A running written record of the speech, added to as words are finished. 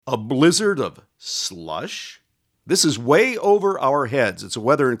A blizzard of slush? This is way over our heads. It's a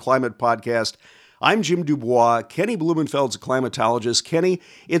weather and climate podcast. I'm Jim Dubois. Kenny Blumenfeld's a climatologist. Kenny,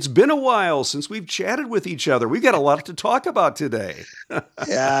 it's been a while since we've chatted with each other. We've got a lot to talk about today.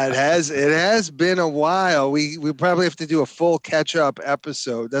 Yeah, it has. It has been a while. We probably have to do a full catch-up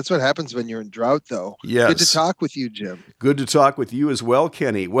episode. That's what happens when you're in drought, though. Yes. Good to talk with you, Jim. Good to talk with you as well,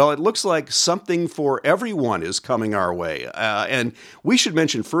 Kenny. Well, it looks like something for everyone is coming our way. And we should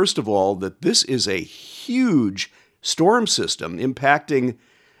mention, first of all, that this is a huge storm system impacting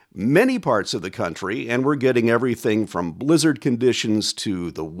many parts of the country, and we're getting everything from blizzard conditions to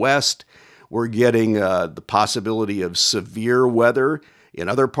the west. We're getting the possibility of severe weather in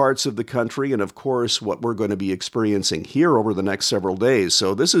other parts of the country, and of course, what we're going to be experiencing here over the next several days.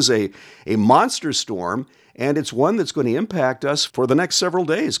 So this is a monster storm, and it's one that's going to impact us for the next several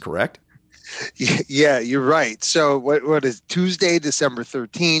days, correct? Yeah, you're right. So what is Tuesday, December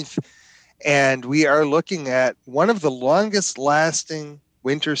 13th, and we are looking at one of the longest lasting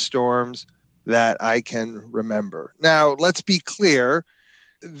winter storms that I can remember. Now, let's be clear.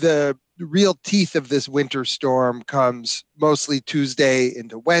 The real teeth of this winter storm comes mostly Tuesday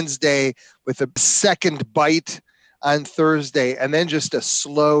into Wednesday, with a second bite on Thursday, and then just a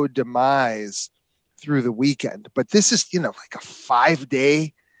slow demise through the weekend. But this is, like a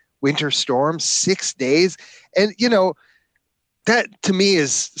 5-day winter storm, 6 days. And, that to me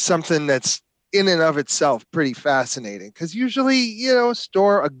is something that's in and of itself pretty fascinating, because usually,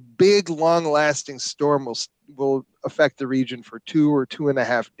 a big, long-lasting storm will affect the region for 2 or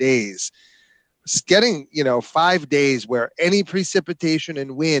 2.5 days. It's getting, 5 days where any precipitation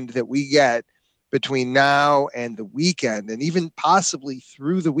and wind that we get between now and the weekend, and even possibly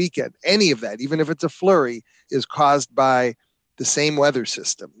through the weekend, any of that, even if it's a flurry, is caused by the same weather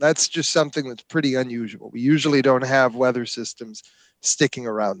system. That's just something that's pretty unusual. We usually don't have weather systems sticking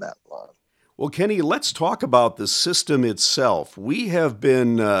around that long. Well, Kenny, let's talk about the system itself. We have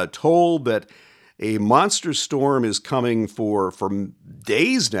been told that a monster storm is coming for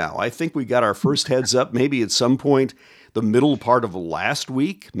days now. I think we got our first heads up maybe at some point the middle part of last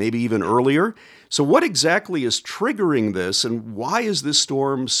week, maybe even earlier. So what exactly is triggering this, and why is this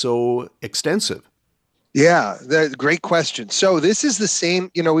storm so extensive? Yeah, great question. So this is the same,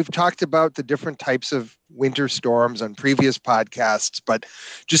 we've talked about the different types of winter storms on previous podcasts, but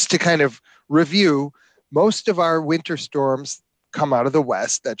just to kind of review, most of our winter storms come out of the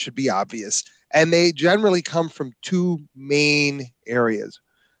west. That should be obvious. And they generally come from two main areas.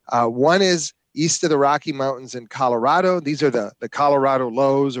 One is east of the Rocky Mountains in Colorado. These are the Colorado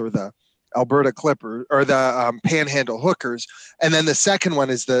lows, or the Alberta Clippers, or the Panhandle hookers. And then the second one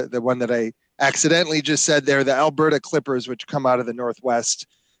is the one that I accidentally just said there, the Alberta Clippers, which come out of the northwest.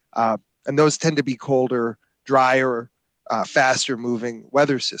 And those tend to be colder, drier, faster moving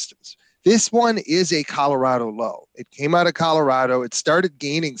weather systems. This one is a Colorado low. It came out of Colorado. It started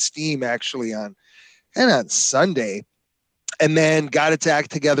gaining steam actually on Sunday, and then got its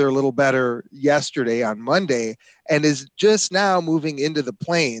act together a little better yesterday on Monday, and is just now moving into the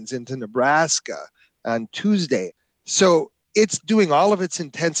plains, into Nebraska on Tuesday. So it's doing all of its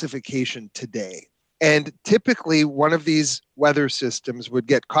intensification today. And typically one of these weather systems would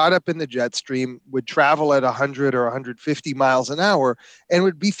get caught up in the jet stream, would travel at 100 or 150 miles an hour, and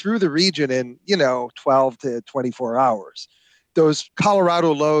would be through the region in, 12 to 24 hours. Those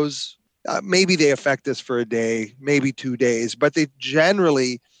Colorado lows, maybe they affect us for a day, maybe 2 days, but they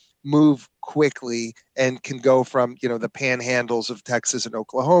generally move quickly and can go from, the panhandles of Texas and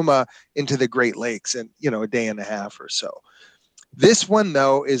Oklahoma into the Great Lakes in, a day and a half or so. This one,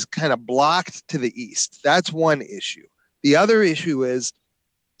 though, is kind of blocked to the east. That's one issue. The other issue is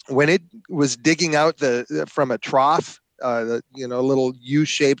when it was digging out from a trough, a little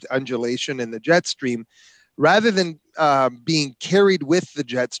U-shaped undulation in the jet stream, rather than being carried with the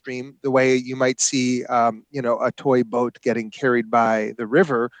jet stream, the way you might see, a toy boat getting carried by the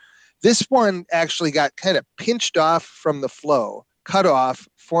river, this one actually got kind of pinched off from the flow, cut off,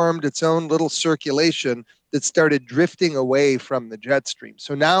 formed its own little circulation that started drifting away from the jet stream.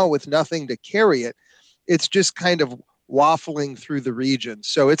 So now with nothing to carry it, it's just kind of waffling through the region.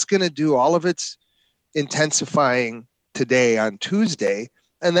 So it's going to do all of its intensifying today on Tuesday,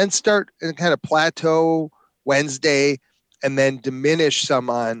 and then start and kind of plateau Wednesday, and then diminish some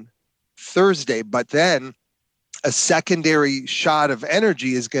on Thursday. But then a secondary shot of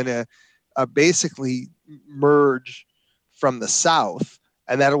energy is going to basically merge from the south,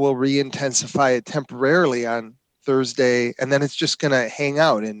 and that will re-intensify it temporarily on Thursday, and then it's just going to hang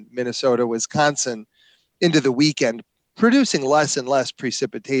out in Minnesota, Wisconsin into the weekend, producing less and less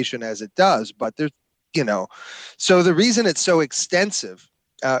precipitation as it does. But there's, so the reason it's so extensive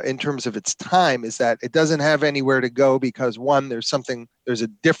in terms of its time is that it doesn't have anywhere to go because one, there's a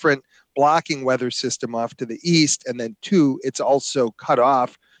different blocking weather system off to the east, and then two, it's also cut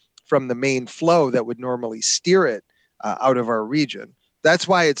off from the main flow that would normally steer it out of our region. That's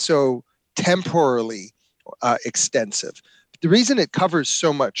why it's so temporally extensive. The reason it covers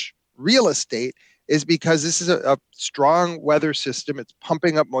so much real estate is because this is a strong weather system. It's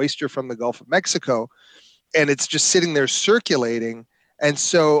pumping up moisture from the Gulf of Mexico, and it's just sitting there circulating. And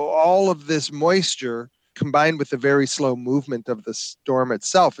so all of this moisture combined with the very slow movement of the storm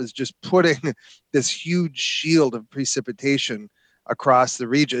itself is just putting this huge shield of precipitation across the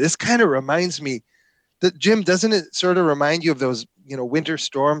region. This kind of reminds me that, Jim, doesn't it sort of remind you of those, winter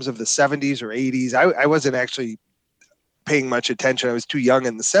storms of the 70s or 80s? I wasn't actually paying much attention. I was too young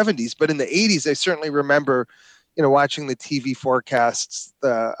in the 70s, but in the 80s, I certainly remember, watching the TV forecasts,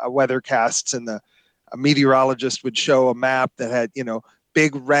 the weathercasts, and the a meteorologist would show a map that had,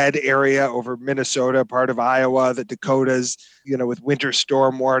 big red area over Minnesota, part of Iowa, the Dakotas, with winter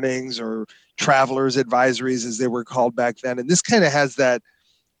storm warnings or travelers advisories as they were called back then. And this kind of has that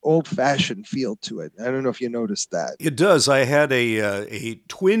old-fashioned feel to it. I don't know if you noticed that. It does. I had a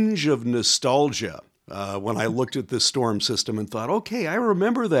twinge of nostalgia when I looked at this storm system and thought, okay, I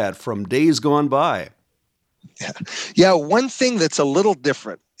remember that from days gone by. Yeah. One thing that's a little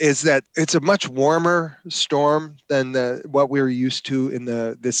different is that it's a much warmer storm than what we're used to in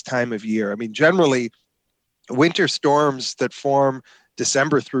this time of year. I mean, generally, winter storms that form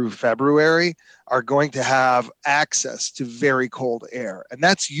December through February are going to have access to very cold air. And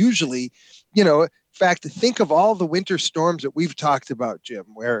that's usually, in fact, think of all the winter storms that we've talked about, Jim,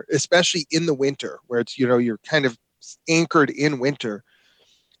 where especially in the winter, where it's, you're kind of anchored in winter.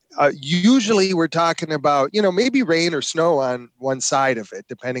 Usually we're talking about, maybe rain or snow on one side of it,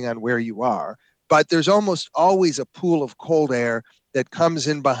 depending on where you are. But there's almost always a pool of cold air that comes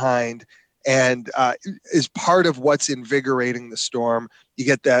in behind and is part of what's invigorating the storm. You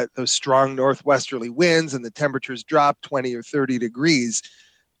get those strong northwesterly winds and the temperatures drop 20 or 30 degrees.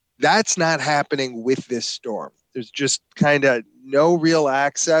 That's not happening with this storm. There's just kind of no real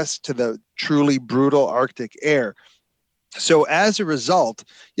access to the truly brutal Arctic air. So as a result,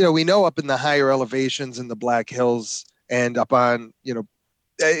 we know up in the higher elevations in the Black Hills and up on,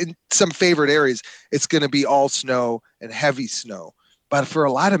 in some favorite areas, it's going to be all snow and heavy snow. But for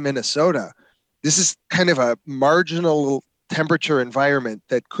a lot of Minnesota, this is kind of a marginal temperature environment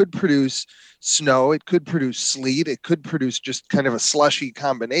that could produce snow. It could produce sleet. It could produce just kind of a slushy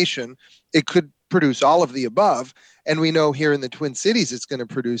combination. It could produce all of the above. And we know here in the Twin Cities, it's going to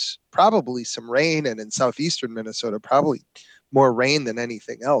produce probably some rain, and in southeastern Minnesota, probably more rain than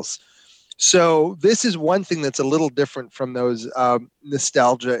anything else. So this is one thing that's a little different from those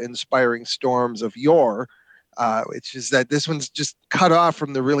nostalgia-inspiring storms of yore, which is that this one's just cut off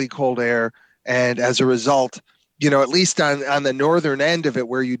from the really cold air. And as a result, at least on the northern end of it,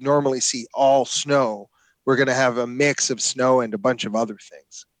 where you'd normally see all snow, we're going to have a mix of snow and a bunch of other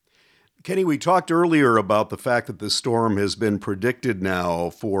things. Kenny, we talked earlier about the fact that this storm has been predicted now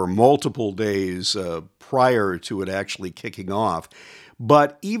for multiple days prior to it actually kicking off.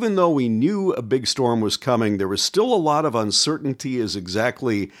 But even though we knew a big storm was coming, there was still a lot of uncertainty as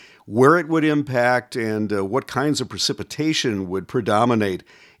exactly where it would impact and what kinds of precipitation would predominate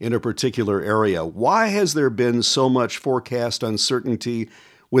in a particular area. Why has there been so much forecast uncertainty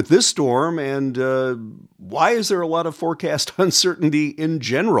with this storm, and why is there a lot of forecast uncertainty in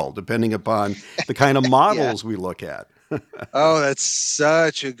general, depending upon the kind of models we look at? Oh, that's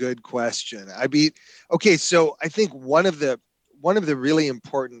such a good question. Okay, so I think one of the really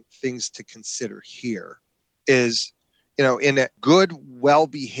important things to consider here is, in a good,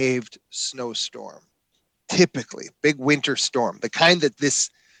 well-behaved snowstorm, typically big winter storm, the kind that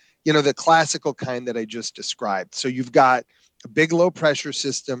the classical kind that I just described. So you've got a big low pressure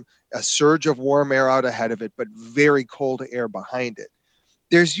system, a surge of warm air out ahead of it, but very cold air behind it.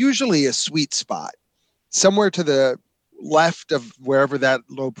 There's usually a sweet spot somewhere to the left of wherever that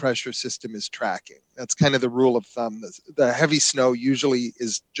low pressure system is tracking. That's kind of the rule of thumb. The heavy snow usually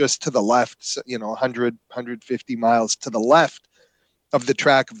is just to the left, 100, 150 miles to the left of the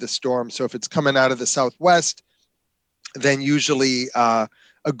track of the storm. So if it's coming out of the southwest, then usually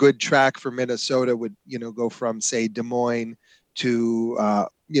a good track for Minnesota would, go from, say, Des Moines to,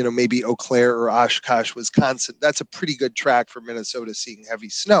 maybe Eau Claire or Oshkosh, Wisconsin. That's a pretty good track for Minnesota seeing heavy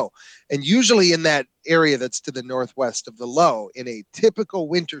snow. And usually in that area that's to the northwest of the low, in a typical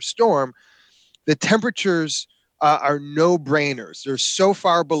winter storm, the temperatures are no-brainers. They're so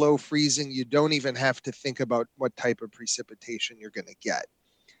far below freezing, you don't even have to think about what type of precipitation you're going to get.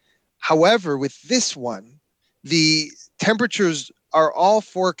 However, with this one, the temperatures are all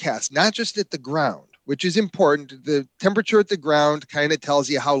forecast, not just at the ground, which is important. The temperature at the ground kind of tells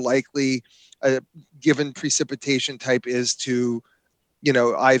you how likely a given precipitation type is to,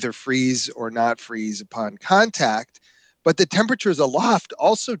 either freeze or not freeze upon contact. But the temperatures aloft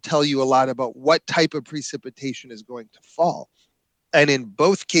also tell you a lot about what type of precipitation is going to fall. And in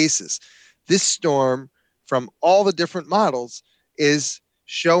both cases, this storm, from all the different models, is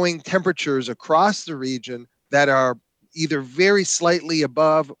showing temperatures across the region that are either very slightly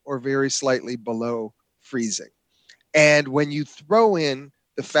above or very slightly below freezing. And when you throw in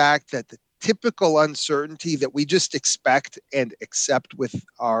the fact that the typical uncertainty that we just expect and accept with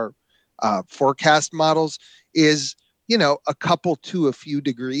our forecast models is, a couple to a few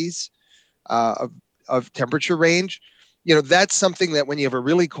degrees of temperature range, that's something that when you have a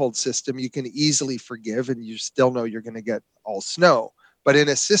really cold system, you can easily forgive and you still know you're going to get all snow. But in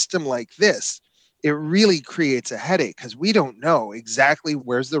a system like this, it really creates a headache because we don't know exactly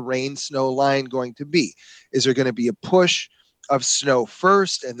where's the rain snow line going to be. Is there going to be a push of snow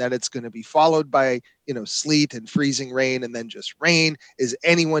first and then it's going to be followed by, sleet and freezing rain and then just rain? Is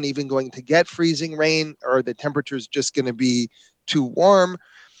anyone even going to get freezing rain, or are the temperatures just going to be too warm?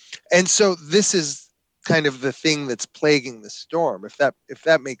 And so this is kind of the thing that's plaguing the storm, if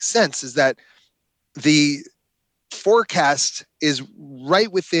that makes sense, is that the forecast is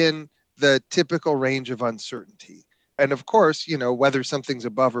right within the typical range of uncertainty. And of course, whether something's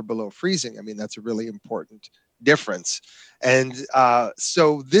above or below freezing, I mean, that's a really important difference. And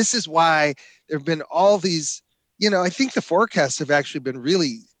so this is why there have been all these, I think the forecasts have actually been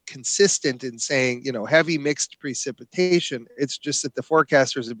really consistent in saying, heavy mixed precipitation. It's just that the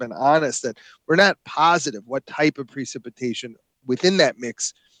forecasters have been honest that we're not positive what type of precipitation within that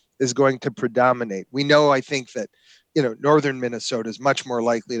mix is going to predominate. We know, I think that, northern Minnesota is much more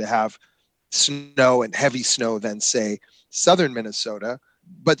likely to have snow and heavy snow than, say, southern Minnesota.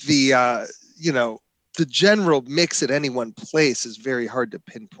 But the general mix at any one place is very hard to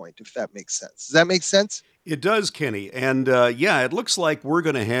pinpoint, if that makes sense. Does that make sense? It does, Kenny. And it looks like we're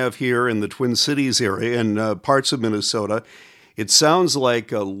going to have here in the Twin Cities area and parts of Minnesota, it sounds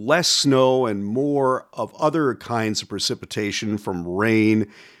like less snow and more of other kinds of precipitation, from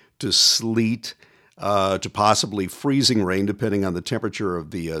rain to sleet to possibly freezing rain, depending on the temperature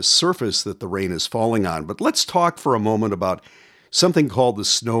of the surface that the rain is falling on. But let's talk for a moment about something called the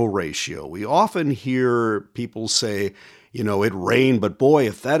snow ratio. We often hear people say, it rained, but boy,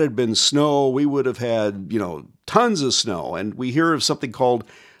 if that had been snow, we would have had, tons of snow. And we hear of something called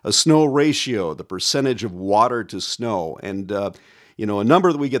a snow ratio, the percentage of water to snow. And, a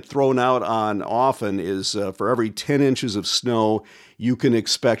number that we get thrown out on often is for every 10 inches of snow, you can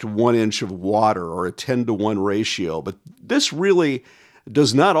expect 1 inch of water, or a 10-to-1 ratio. But this really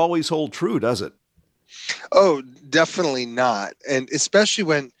does not always hold true, does it? Oh, definitely not. And especially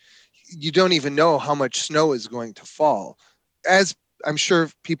when you don't even know how much snow is going to fall. As I'm sure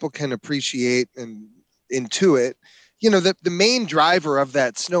people can appreciate and intuit, the main driver of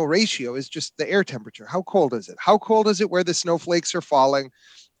that snow ratio is just the air temperature. How cold is it? How cold is it where the snowflakes are falling?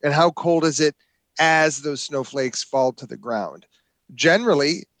 And how cold is it as those snowflakes fall to the ground?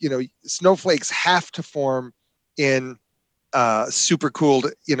 Generally, snowflakes have to form in super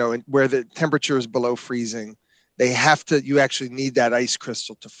cooled, where the temperature is below freezing. You actually need that ice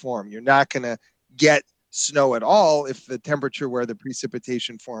crystal to form. You're not going to get snow at all if the temperature where the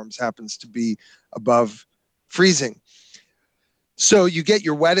precipitation forms happens to be above freezing. So you get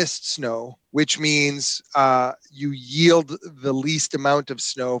your wettest snow, which means you yield the least amount of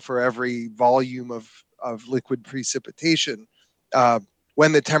snow for every volume of liquid precipitation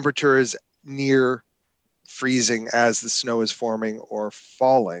when the temperature is near freezing as the snow is forming or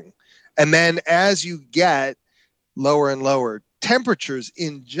falling. And then as you get lower and lower temperatures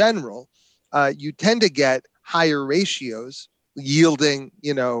in general, you tend to get higher ratios yielding,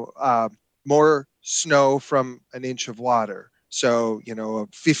 more snow from an inch of water. So,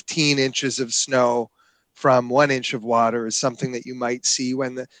 15 inches of snow from 1 inch of water is something that you might see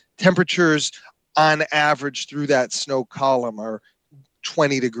when the temperatures on average through that snow column are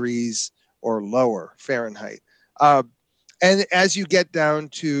 20 degrees or lower Fahrenheit. And as you get down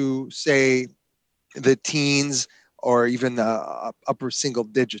to, say, the teens or even the upper single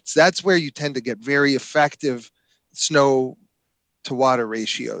digits, that's where you tend to get very effective snow to water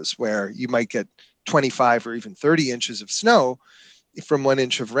ratios, where you might get 25 or even 30 inches of snow from 1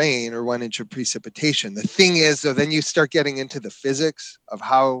 inch of rain or 1 inch of precipitation. The thing is, though, then you start getting into the physics of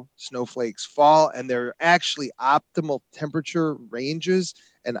how snowflakes fall, and there are actually optimal temperature ranges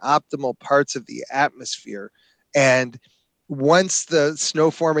and optimal parts of the atmosphere. And once the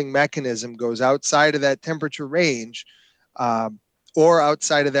snow forming mechanism goes outside of that temperature range, or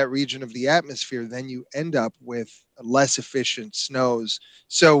outside of that region of the atmosphere, then you end up with less efficient snows.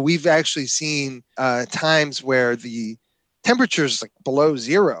 So we've actually seen times where the temperature is like below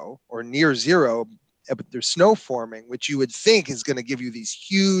zero or near zero, but there's snow forming, which you would think is going to give you these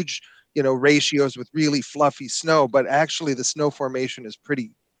huge, ratios with really fluffy snow, but actually the snow formation is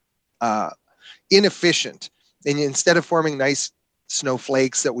pretty inefficient. And instead of forming nice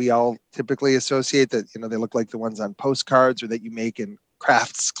snowflakes that we all typically associate, that they look like the ones on postcards or that you make in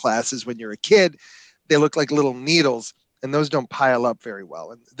crafts classes when you're a kid, they look like little needles, and those don't pile up very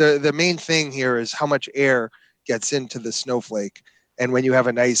well. And the main thing here is how much air gets into the snowflake. And when you have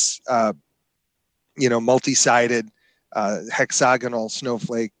a nice multi-sided hexagonal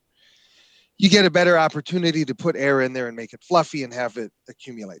snowflake, you get a better opportunity to put air in there and make it fluffy and have it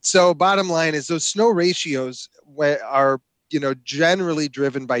accumulate. So bottom line is those snow ratios are, generally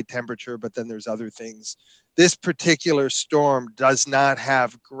driven by temperature, but then there's other things. This particular storm does not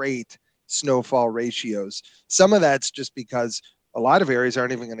have great snowfall ratios. Some of that's just because a lot of areas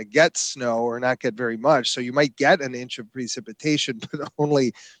aren't even going to get snow or not get very much. So you might get an inch of precipitation, but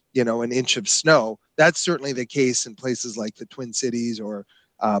only, an inch of snow. That's certainly the case in places like the Twin Cities or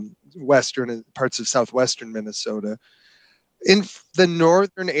western and parts of southwestern Minnesota. In the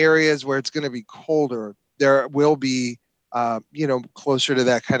northern areas where it's going to be colder, there will be, closer to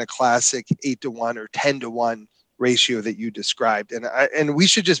that kind of classic 8-to-1 or 10-to-1 ratio that you described. And we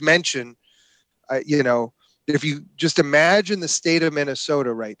should just mention, if you just imagine the state of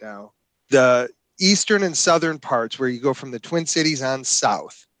Minnesota right now, the eastern and southern parts where you go from the Twin Cities on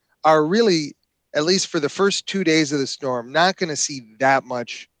south are really, at least for the first 2 days of the storm, not going to see that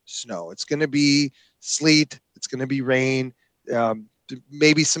much snow. It's going to be sleet. It's going to be rain,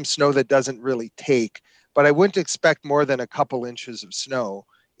 maybe some snow that doesn't really take. But I wouldn't expect more than a couple inches of snow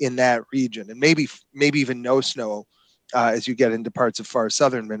in that region, and maybe even no snow as you get into parts of far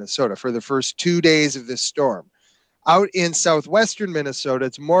southern Minnesota for the first 2 days of this storm. Out in southwestern Minnesota,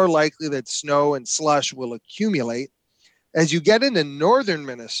 it's more likely that snow and slush will accumulate. As you get into northern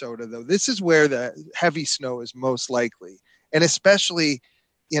Minnesota, though, this is where the heavy snow is most likely. And especially,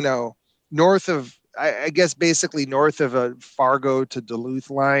 north of, I guess basically north of a Fargo to Duluth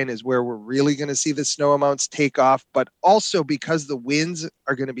line is where we're really going to see the snow amounts take off. But also because the winds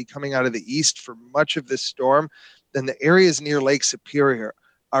are going to be coming out of the east for much of this storm, then the areas near Lake Superior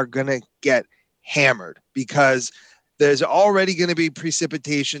are going to get hammered because there's already going to be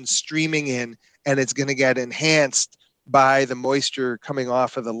precipitation streaming in, and it's going to get enhanced by the moisture coming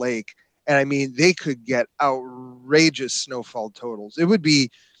off of the lake. And I mean, they could get outrageous snowfall totals.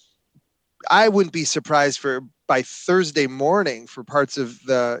 I wouldn't be surprised by Thursday morning for parts of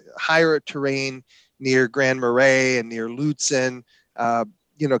the higher terrain near Grand Marais and near Lutzen,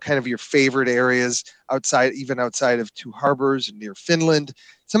 kind of your favorite areas even outside of Two Harbors and near Finland.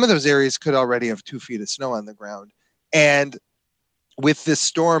 Some of those areas could already have 2 feet of snow on the ground. And with this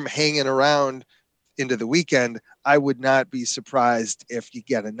storm hanging around into the weekend, I would not be surprised if you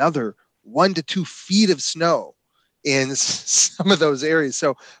get another 1 to 2 feet of snow in some of those areas.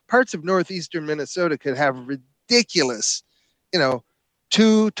 So parts of northeastern Minnesota could have ridiculous,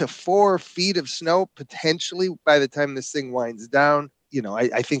 2 to 4 feet of snow potentially by the time this thing winds down.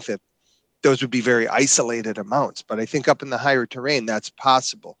 I think that those would be very isolated amounts, but I think up in the higher terrain, that's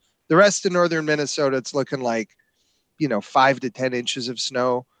possible. The rest of northern Minnesota, it's looking like, 5 to 10 inches of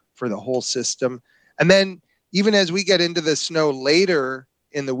snow for the whole system. And then even as we get into the snow later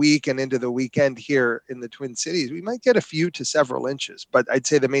in the week and into the weekend here in the Twin Cities, we might get a few to several inches, but I'd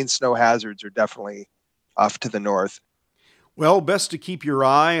say the main snow hazards are definitely off to the north. Well, best to keep your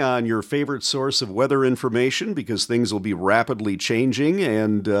eye on your favorite source of weather information because things will be rapidly changing,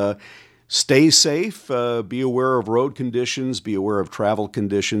 and stay safe, be aware of road conditions, be aware of travel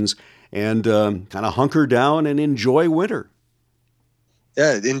conditions, and kind of hunker down and enjoy winter.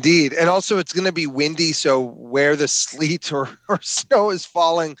 Yeah, indeed. And also it's going to be windy, so where the sleet or snow is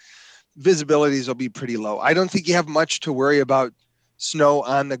falling, visibilities will be pretty low. I don't think you have much to worry about snow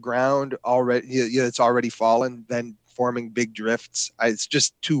on the ground already. It's already fallen, then forming big drifts. It's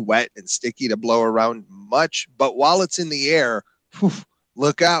just too wet and sticky to blow around much. But while it's in the air,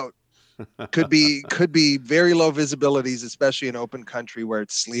 look out. Could be very low visibilities, especially in open country where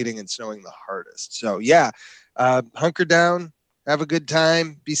it's sleeting and snowing the hardest. So yeah, hunker down, have a good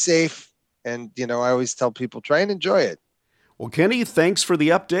time, be safe. And, I always tell people, try and enjoy it. Well, Kenny, thanks for the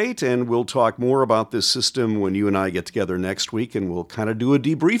update, and we'll talk more about this system when you and I get together next week, and we'll kind of do a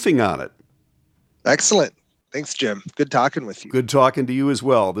debriefing on it. Excellent. Thanks, Jim. Good talking with you. Good talking to you as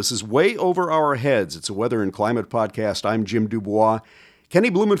well. This is Way Over Our Heads. It's a weather and climate podcast. I'm Jim Dubois. Kenny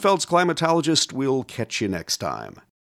Blumenfeld's climatologist. We'll catch you next time.